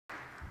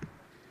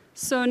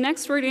So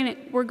next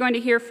we're going to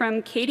hear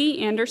from Caity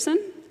Anderson,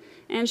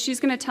 and she's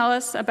going to tell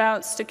us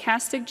about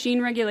stochastic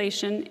gene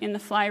regulation in the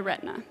fly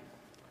retina.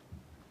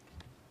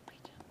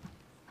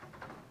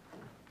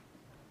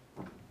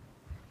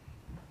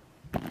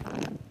 All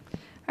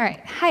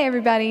right, hi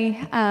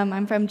everybody.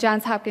 I'm from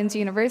Johns Hopkins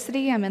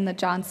University. I'm in the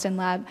Johnston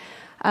Lab.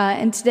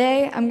 And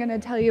today I'm going to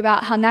tell you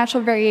about how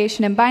natural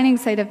variation in binding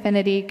site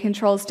affinity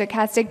controls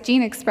stochastic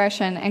gene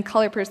expression and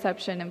color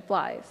perception in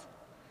flies.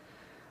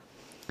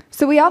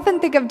 So we often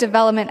think of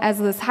development as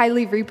this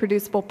highly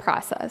reproducible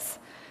process.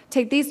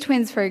 Take these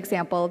twins, for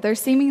example. They're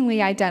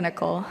seemingly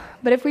identical,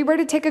 but if we were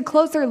to take a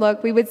closer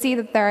look, we would see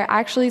that there are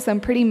actually some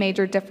pretty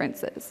major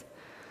differences.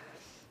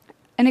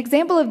 An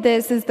example of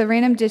this is the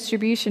random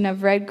distribution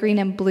of red, green,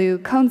 and blue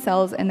cone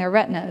cells in their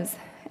retinas,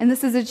 and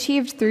this is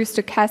achieved through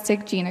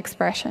stochastic gene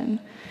expression.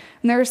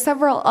 And there are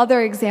several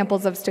other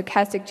examples of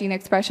stochastic gene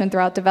expression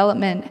throughout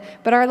development,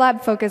 but our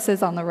lab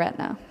focuses on the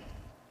retina.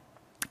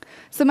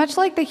 So much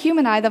like the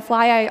human eye, the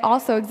fly eye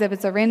also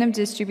exhibits a random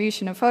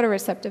distribution of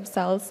photoreceptive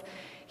cells.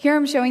 Here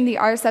I'm showing the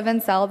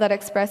R7 cell that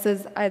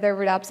expresses either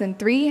rhodopsin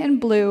 3 in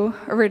blue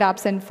or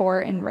rhodopsin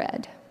 4 in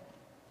red.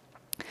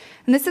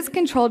 And this is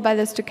controlled by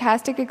the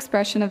stochastic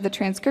expression of the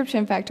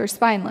transcription factor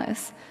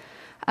spineless.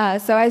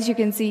 So as you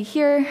can see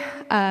here,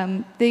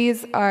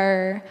 these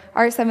are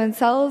R7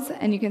 cells,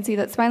 and you can see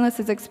that spineless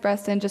is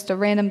expressed in just a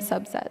random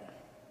subset.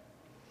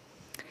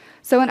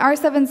 So in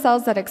R7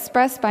 cells that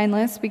express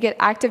spineless, we get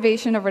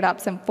activation of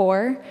rhodopsin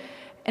 4,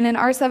 and in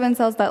R7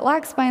 cells that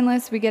lack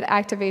spineless, we get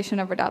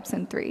activation of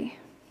rhodopsin 3.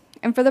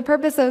 And for the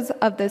purposes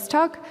of this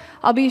talk,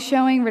 I'll be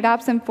showing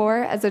rhodopsin 4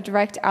 as a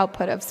direct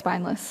output of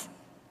spineless.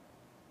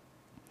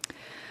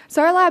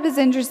 So our lab is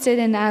interested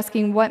in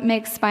asking what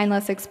makes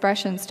spineless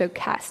expression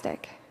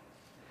stochastic.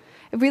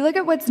 If we look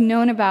at what's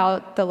known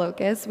about the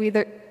locus, we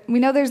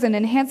know there's an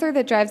enhancer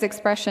that drives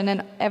expression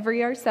in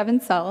every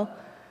R7 cell,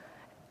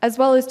 as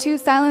well as two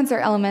silencer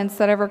elements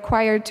that are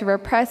required to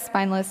repress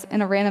spineless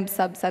in a random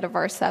subset of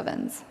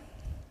R7s.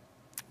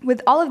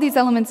 With all of these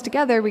elements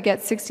together, we get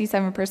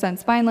 67%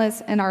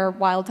 spineless in our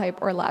wild type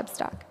or lab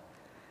stock.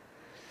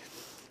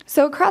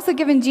 So across a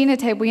given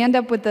genotype, we end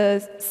up with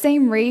the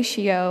same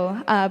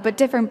ratio, but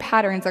different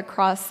patterns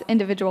across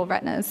individual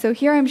retinas. So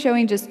here I'm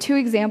showing just two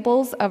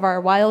examples of our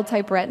wild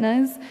type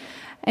retinas.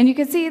 And you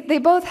can see they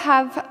both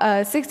have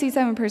a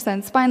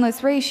 67%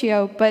 spineless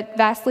ratio, but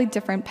vastly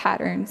different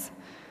patterns.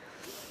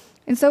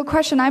 And so a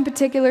question I'm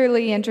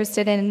particularly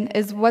interested in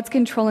is what's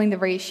controlling the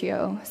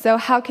ratio? So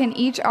how can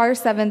each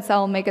R7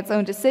 cell make its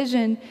own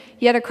decision,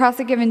 yet across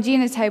a given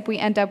genotype, we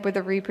end up with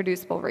a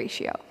reproducible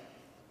ratio?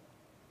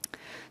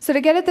 So to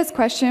get at this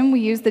question,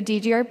 we use the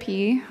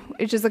DGRP,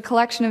 which is a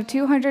collection of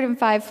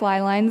 205 fly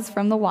lines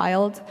from the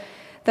wild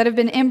that have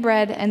been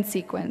inbred and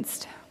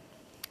sequenced.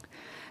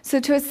 So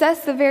to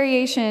assess the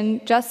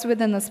variation just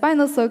within the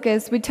spineless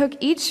locus, we took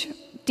each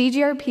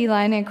DGRP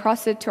line and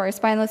crossed it to our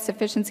spineless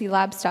deficiency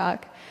lab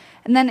stock,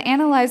 and then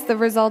analyzed the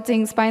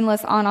resulting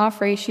spineless on-off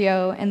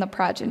ratio in the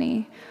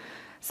progeny.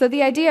 So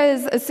the idea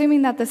is,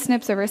 assuming that the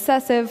SNPs are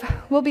recessive,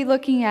 we'll be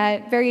looking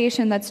at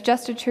variation that's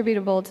just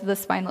attributable to the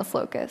spineless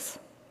locus.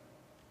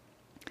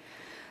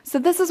 So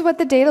this is what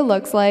the data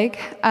looks like.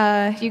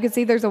 You can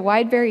see there's a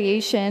wide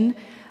variation.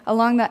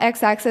 Along the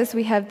x-axis,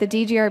 we have the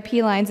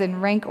DGRP lines in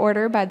rank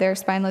order by their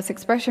spineless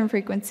expression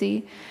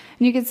frequency.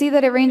 And you can see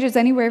that it ranges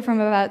anywhere from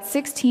about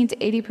 16 to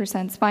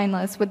 80%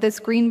 spineless, with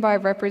this green bar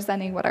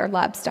representing what our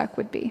lab stock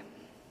would be.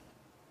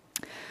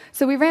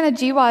 So we ran a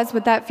GWAS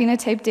with that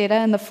phenotype data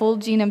and the full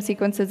genome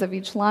sequences of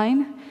each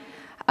line.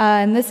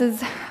 And this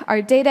is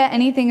our data.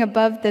 Anything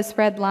above this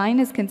red line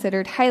is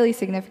considered highly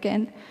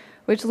significant,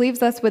 which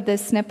leaves us with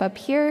this SNP up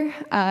here.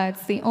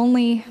 It's the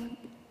only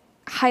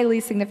highly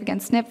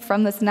significant SNP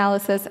from this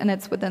analysis, and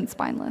it's within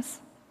spineless.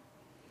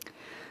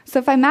 So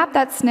if I map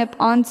that SNP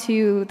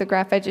onto the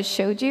graph I just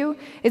showed you,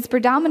 it's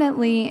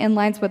predominantly in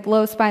lines with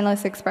low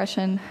spineless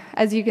expression.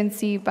 As you can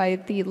see by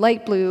the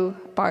light blue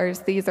bars,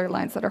 these are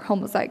lines that are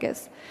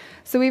homozygous.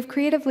 So we've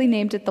creatively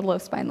named it the low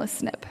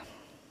spineless SNP.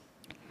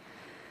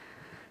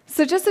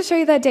 So just to show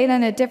you that data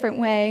in a different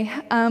way,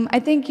 I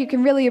think you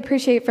can really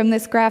appreciate from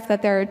this graph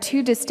that there are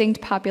two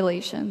distinct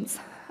populations.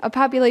 A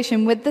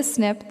population with the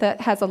SNP that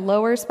has a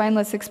lower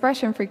spineless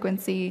expression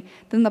frequency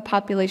than the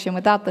population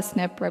without the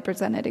SNP,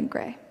 represented in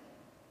gray.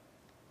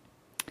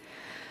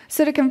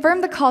 So to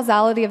confirm the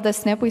causality of the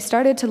SNP, we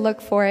started to look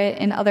for it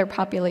in other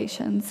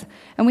populations.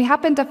 And we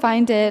happened to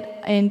find it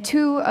in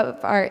two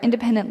of our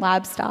independent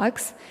lab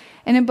stocks.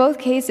 And in both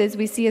cases,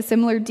 we see a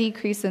similar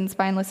decrease in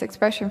spineless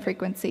expression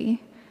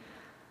frequency.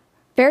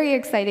 Very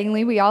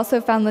excitingly, we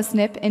also found the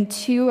SNP in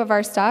two of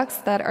our stocks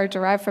that are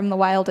derived from the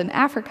wild in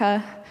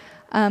Africa.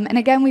 And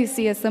again, we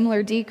see a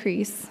similar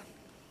decrease.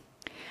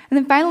 And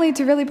then finally,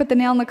 to really put the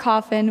nail in the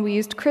coffin, we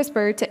used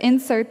CRISPR to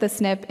insert the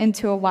SNP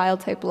into a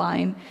wild-type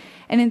line.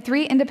 And in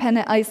 3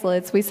 independent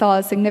isolates, we saw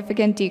a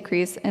significant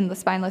decrease in the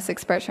spineless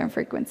expression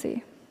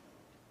frequency.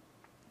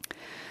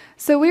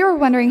 So we were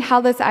wondering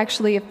how this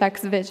actually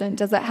affects vision.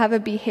 Does it have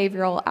a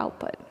behavioral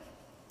output?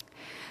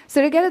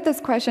 So to get at this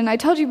question, I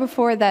told you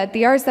before that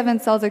the R7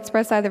 cells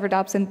express either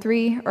rhodopsin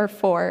 3 or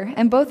 4,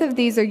 and both of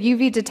these are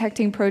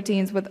UV-detecting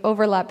proteins with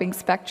overlapping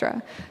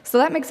spectra. So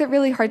that makes it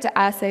really hard to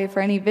assay for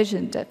any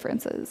vision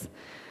differences.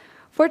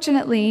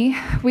 Fortunately,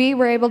 we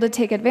were able to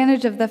take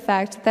advantage of the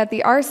fact that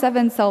the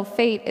R7 cell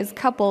fate is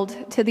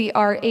coupled to the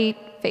R8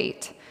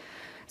 fate.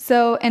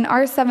 So in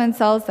R7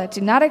 cells that do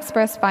not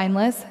express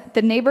spineless,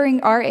 the neighboring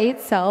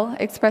R8 cell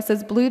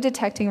expresses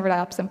blue-detecting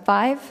rhodopsin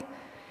 5,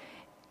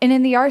 and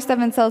in the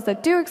R7 cells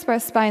that do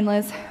express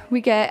spineless,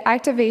 we get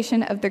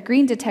activation of the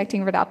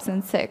green-detecting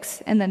rhodopsin 6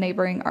 in the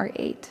neighboring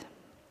R8.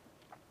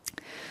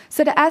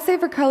 So to assay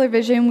for color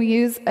vision, we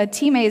use a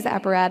T-maze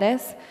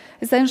apparatus.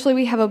 Essentially,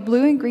 we have a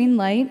blue and green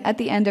light at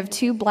the end of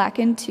 2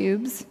 blackened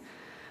tubes.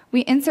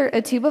 We insert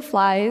a tube of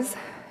flies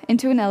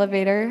into an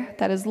elevator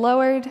that is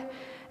lowered,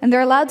 and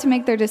they're allowed to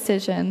make their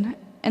decision.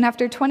 And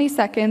after 20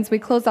 seconds, we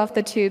close off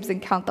the tubes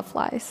and count the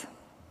flies.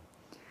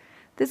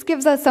 This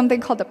gives us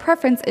something called a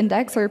preference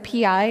index, or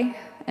PI,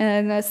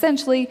 and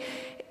essentially,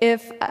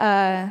 if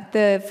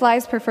the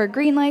flies prefer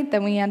green light,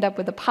 then we end up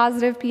with a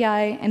positive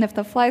PI, and if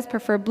the flies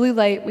prefer blue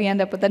light, we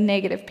end up with a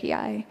negative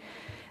PI.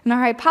 And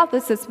our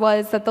hypothesis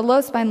was that the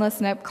low spineless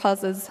SNP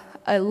causes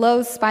a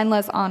low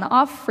spineless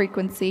on-off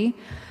frequency,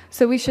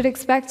 so we should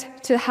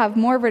expect to have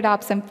more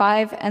rhodopsin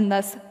 5, and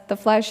thus the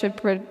flies should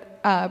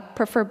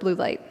prefer blue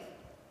light.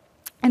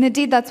 And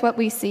indeed, that's what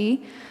we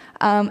see.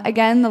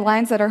 Again, the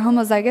lines that are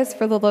homozygous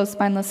for the low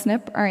spineless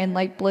SNP are in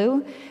light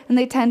blue, and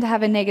they tend to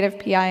have a negative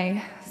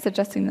PI,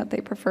 suggesting that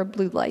they prefer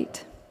blue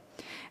light.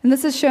 And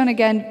this is shown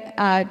again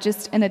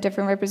just in a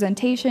different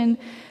representation.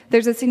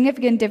 There's a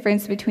significant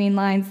difference between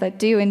lines that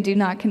do and do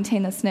not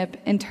contain the SNP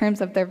in terms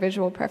of their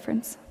visual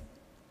preference.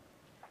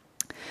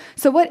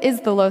 So what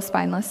is the low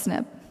spineless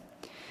SNP?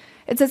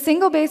 It's a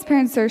single base pair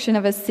insertion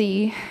of a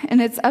C, and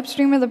it's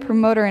upstream of the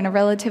promoter in a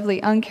relatively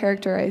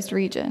uncharacterized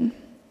region.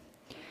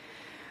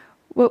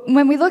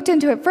 When we looked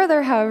into it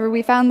further, however,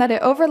 we found that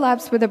it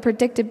overlaps with a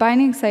predicted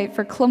binding site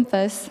for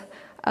clumphus,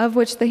 of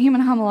which the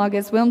human homolog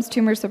is Wilms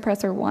tumor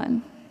suppressor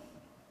 1.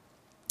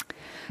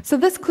 So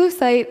this clue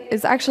site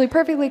is actually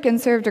perfectly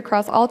conserved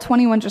across all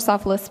 21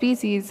 Drosophila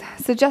species,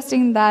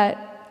 suggesting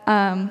that,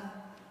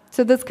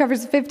 so this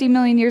covers 50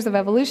 million years of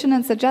evolution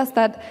and suggests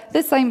that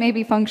this site may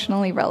be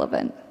functionally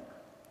relevant.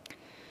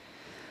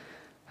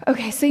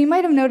 Okay, so you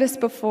might have noticed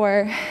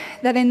before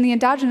that in the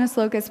endogenous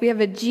locus we have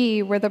a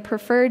G where the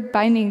preferred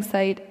binding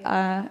site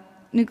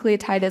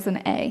nucleotide is an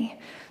A.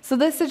 So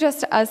this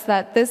suggests to us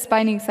that this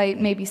binding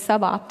site may be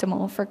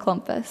suboptimal for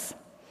clumphus.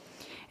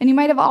 And you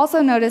might have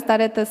also noticed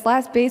that at this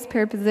last base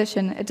pair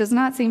position, it does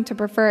not seem to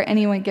prefer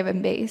any one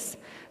given base.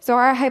 So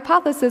our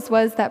hypothesis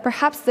was that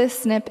perhaps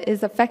this SNP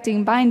is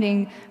affecting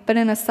binding, but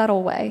in a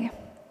subtle way.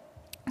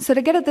 So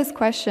to get at this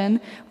question,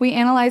 we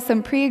analyzed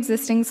some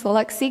pre-existing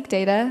select-seq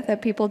data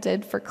that people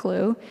did for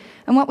CLUE,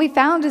 and what we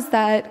found is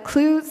that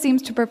CLUE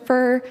seems to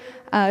prefer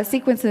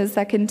sequences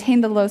that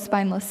contain the low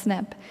spineless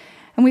SNP.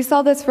 And we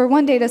saw this for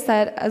one data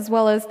set as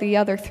well as the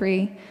other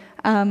 3,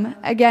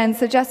 again,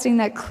 suggesting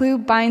that CLUE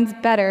binds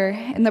better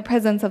in the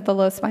presence of the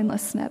low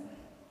spineless SNP.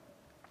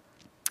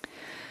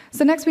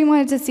 So next we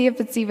wanted to see if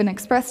it's even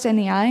expressed in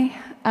the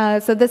eye.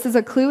 So this is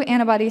a CLUE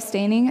antibody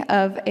staining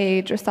of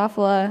a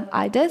Drosophila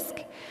eye disc.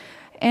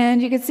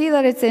 And you can see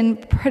that it's in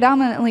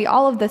predominantly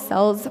all of the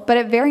cells, but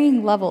at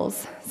varying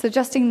levels,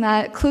 suggesting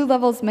that CLUE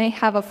levels may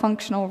have a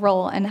functional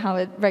role in how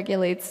it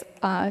regulates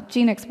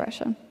gene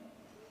expression.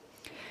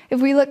 If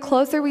we look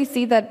closer, we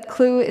see that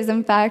CLUE is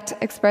in fact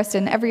expressed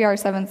in every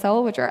R7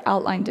 cell, which are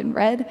outlined in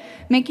red,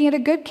 making it a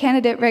good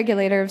candidate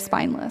regulator of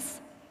spineless.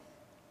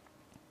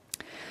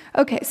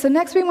 Okay, so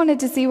next we wanted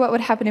to see what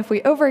would happen if we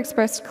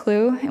overexpressed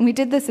CLUE, and we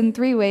did this in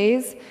 3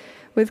 ways,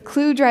 with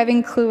CLUE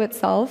driving CLUE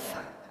itself,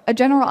 a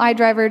general eye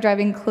driver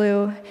driving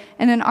CLUE,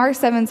 and an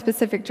R7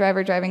 specific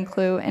driver driving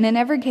CLUE, and in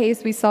every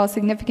case we saw a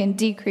significant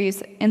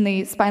decrease in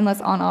the spineless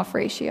on-off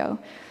ratio.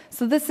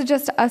 So this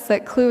suggests to us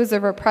that CLUE is a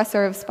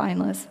repressor of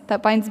spineless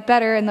that binds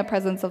better in the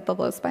presence of the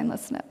low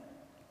spineless SNP.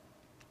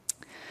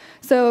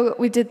 So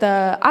we did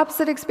the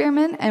opposite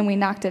experiment and we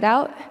knocked it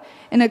out.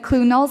 In a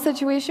CLUE null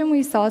situation,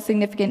 we saw a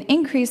significant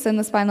increase in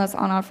the spineless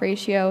on-off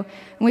ratio,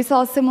 and we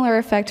saw a similar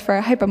effect for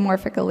a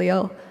hypomorphic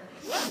allele.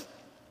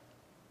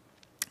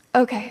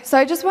 Okay, so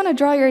I just want to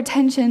draw your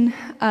attention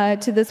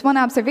to this one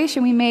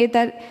observation we made,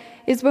 that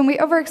is when we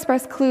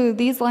overexpress CLUE,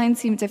 these lines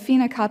seem to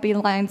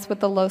phenocopy lines with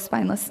the low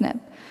spineless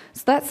SNP.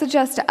 So that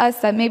suggests to us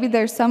that maybe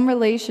there's some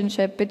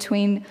relationship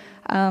between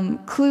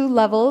CLUE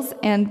levels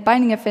and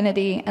binding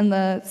affinity and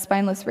the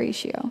spineless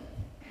ratio.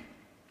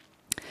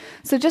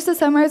 So just to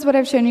summarize what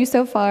I've shown you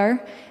so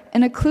far,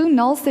 in a CLUE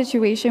null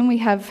situation, we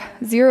have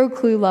 0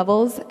 CLUE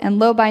levels and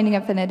low binding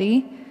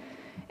affinity.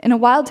 In a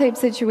wild-type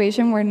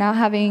situation, we're now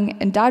having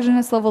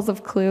endogenous levels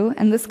of CLUE,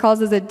 and this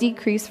causes a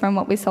decrease from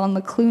what we saw in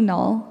the CLUE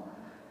null.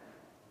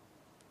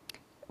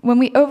 When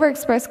we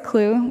overexpress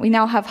CLUE, we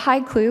now have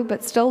high CLUE,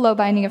 but still low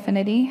binding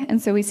affinity,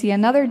 and so we see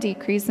another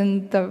decrease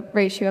in the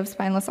ratio of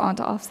spineless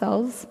on-to-off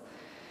cells.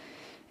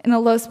 In a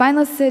low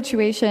spineless SNP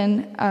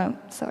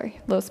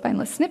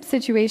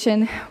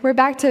situation, we're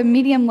back to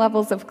medium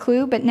levels of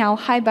clue, but now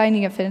high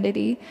binding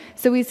affinity.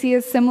 So we see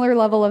a similar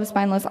level of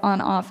spineless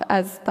on-off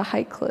as the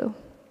high clue.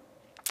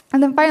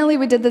 And then finally,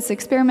 we did this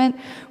experiment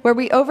where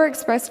we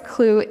overexpressed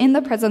clue in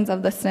the presence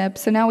of the SNP.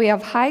 So now we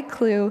have high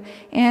clue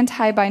and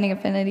high binding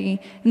affinity,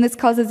 and this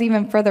causes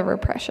even further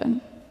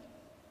repression.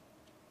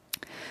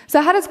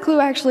 So how does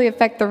clue actually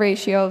affect the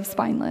ratio of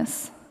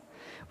spineless?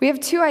 We have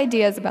two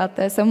ideas about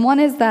this, and one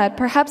is that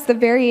perhaps the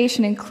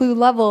variation in clue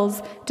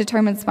levels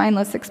determines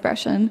spineless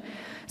expression.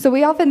 So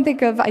we often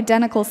think of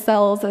identical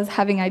cells as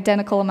having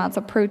identical amounts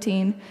of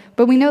protein,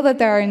 but we know that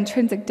there are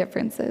intrinsic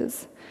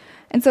differences.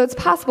 And so it's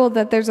possible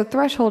that there's a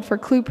threshold for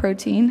clue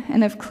protein,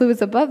 and if clue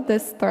is above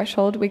this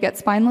threshold, we get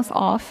spineless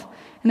off,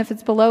 and if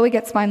it's below, we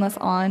get spineless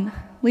on,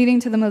 leading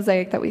to the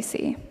mosaic that we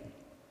see.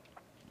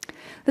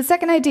 The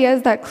second idea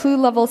is that clue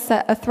levels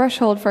set a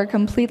threshold for a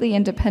completely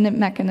independent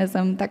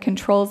mechanism that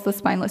controls the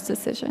spineless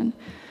decision.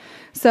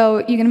 So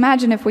you can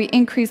imagine if we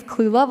increase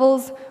clue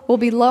levels, we'll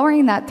be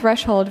lowering that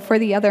threshold for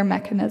the other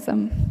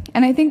mechanism.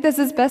 And I think this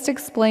is best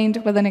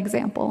explained with an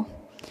example.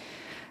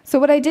 So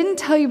what I didn't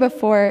tell you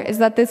before is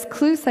that this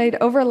clue site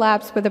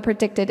overlaps with a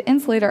predicted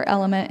insulator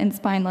element in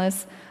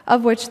spineless,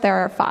 of which there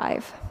are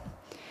 5.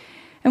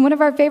 And one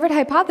of our favorite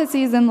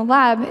hypotheses in the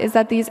lab is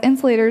that these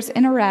insulators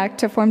interact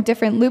to form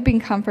different looping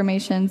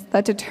conformations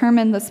that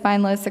determine the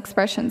spineless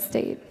expression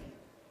state.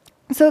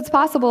 So it's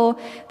possible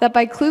that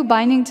by clue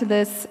binding to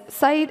this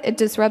site, it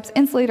disrupts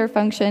insulator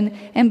function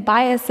and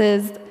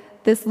biases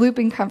this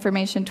looping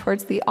conformation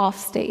towards the off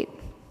state.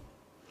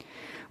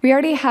 We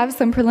already have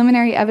some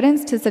preliminary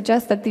evidence to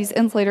suggest that these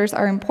insulators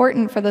are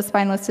important for the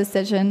spineless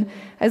decision,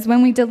 as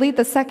when we delete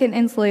the second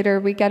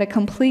insulator, we get a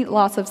complete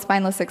loss of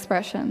spineless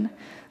expression.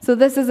 So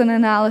this is an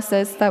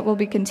analysis that will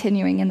be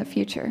continuing in the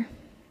future.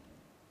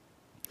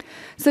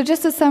 So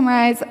just to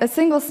summarize, a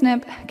single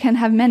SNP can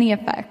have many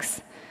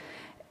effects.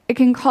 It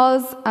can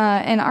cause,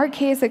 in our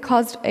case, it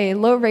caused a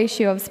low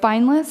ratio of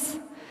spineless,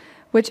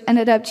 which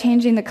ended up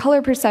changing the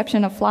color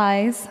perception of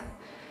flies.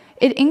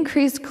 It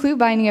increased clue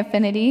binding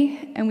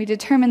affinity, and we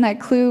determined that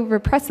clue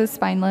represses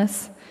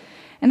spineless.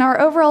 And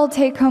our overall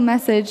take-home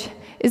message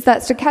is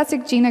that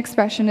stochastic gene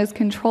expression is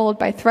controlled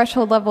by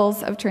threshold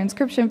levels of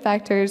transcription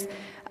factors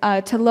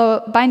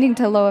binding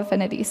to low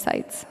affinity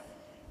sites.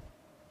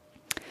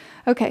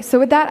 Okay, so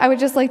with that, I would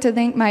just like to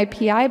thank my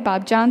PI,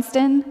 Bob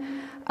Johnston.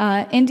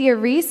 India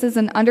Reese is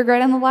an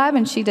undergrad in the lab,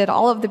 and she did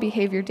all of the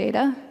behavior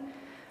data.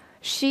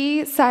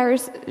 She,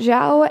 Cyrus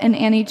Zhao, and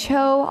Annie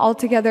Cho all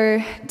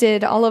together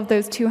did all of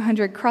those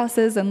 200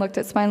 crosses and looked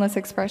at spineless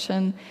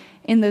expression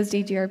in those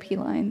DGRP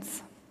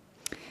lines.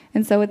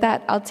 And so with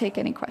that, I'll take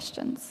any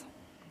questions.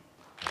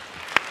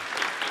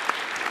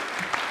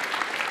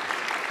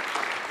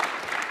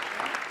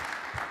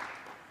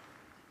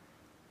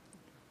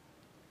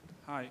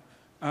 Hi.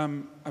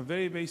 A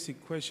very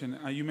basic question.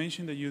 You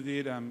mentioned that you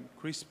did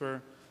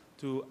CRISPR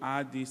to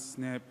add this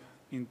SNP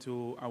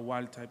into a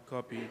wild-type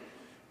copy.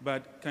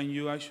 But can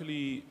you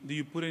actually, do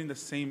you put it in the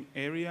same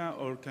area,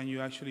 or can you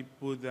actually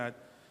put that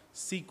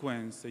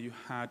sequence that you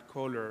had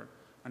color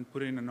and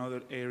put it in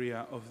another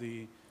area of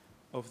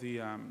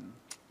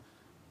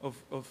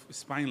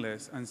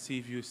spineless and see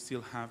if you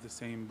still have the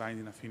same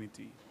binding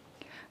affinity?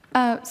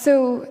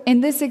 So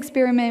in this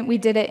experiment, we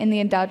did it in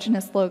the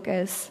endogenous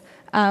locus.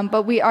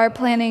 But we are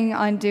planning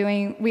on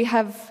we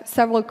have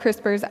several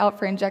CRISPRs out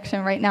for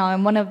injection right now,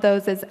 and one of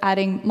those is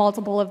adding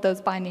multiple of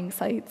those binding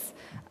sites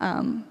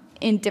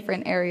in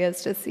different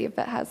areas to see if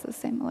it has a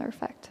similar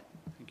effect.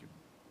 Thank you.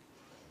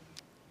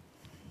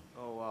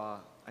 Oh,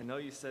 I know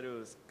you said it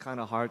was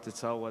kind of hard to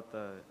tell what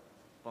the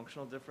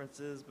functional difference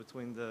is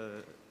between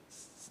the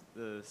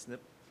SNP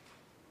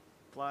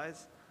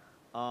flies.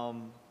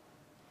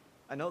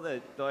 I know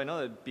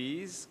that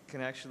bees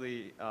can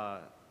actually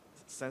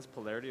sense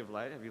polarity of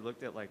light. Have you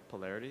looked at like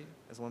polarity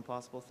as one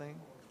possible thing?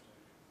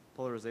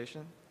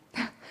 Polarization?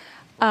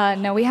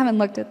 No, we haven't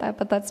looked at that,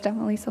 but that's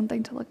definitely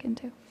something to look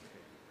into.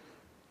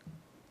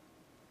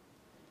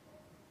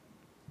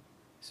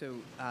 So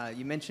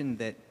you mentioned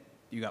that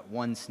you got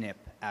one SNP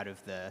out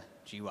of the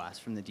GWAS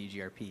from the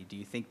DGRP. Do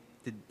you think,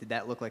 did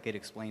that look like it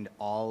explained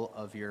all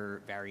of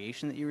your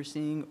variation that you were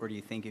seeing, or do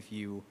you think if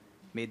you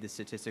made the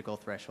statistical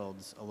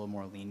thresholds a little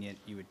more lenient,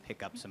 you would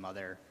pick up some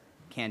other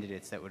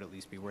candidates that would at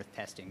least be worth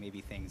testing,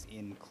 maybe things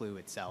in clue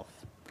itself?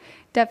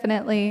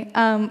 Definitely.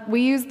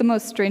 We use the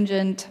most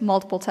stringent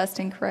multiple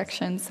testing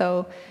correction,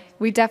 so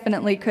we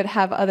definitely could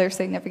have other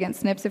significant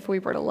SNPs if we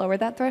were to lower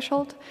that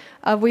threshold.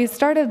 We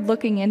started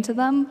looking into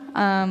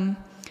them,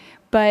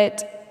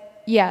 but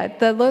yeah,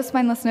 the low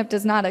spineless SNP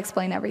does not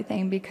explain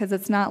everything because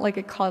it's not like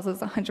it causes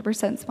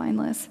 100%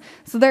 spineless.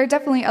 So there are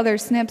definitely other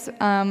SNPs.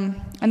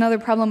 Another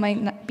problem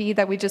might be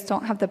that we just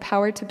don't have the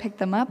power to pick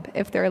them up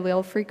if their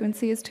allele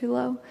frequency is too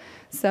low.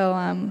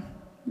 So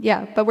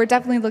yeah, but we're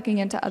definitely looking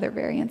into other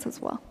variants as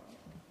well.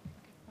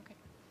 Okay.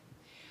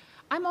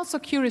 I'm also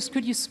curious,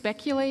 could you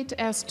speculate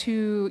as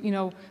to,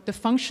 the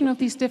function of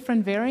these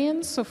different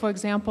variants? So for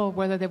example,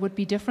 whether there would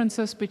be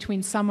differences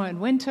between summer and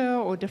winter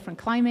or different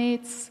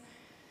climates?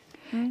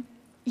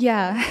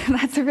 Yeah,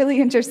 that's a really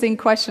interesting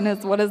question,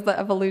 is what is the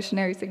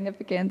evolutionary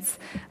significance?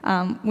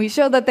 We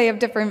show that they have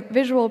different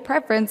visual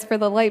preference for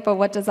the light, but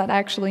what does that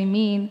actually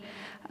mean?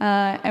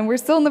 And we're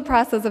still in the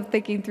process of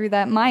thinking through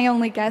that. My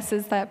only guess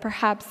is that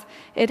perhaps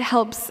it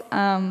helps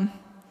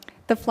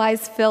the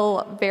flies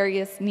fill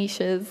various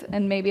niches,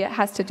 and maybe it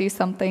has to do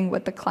something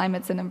with the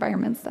climates and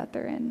environments that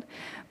they're in.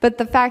 But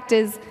the fact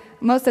is,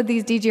 most of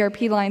these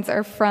DGRP lines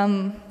are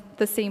from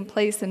the same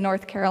place in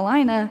North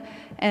Carolina,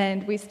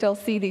 and we still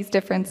see these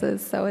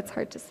differences, so it's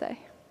hard to say.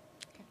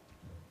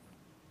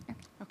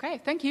 Okay,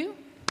 thank you.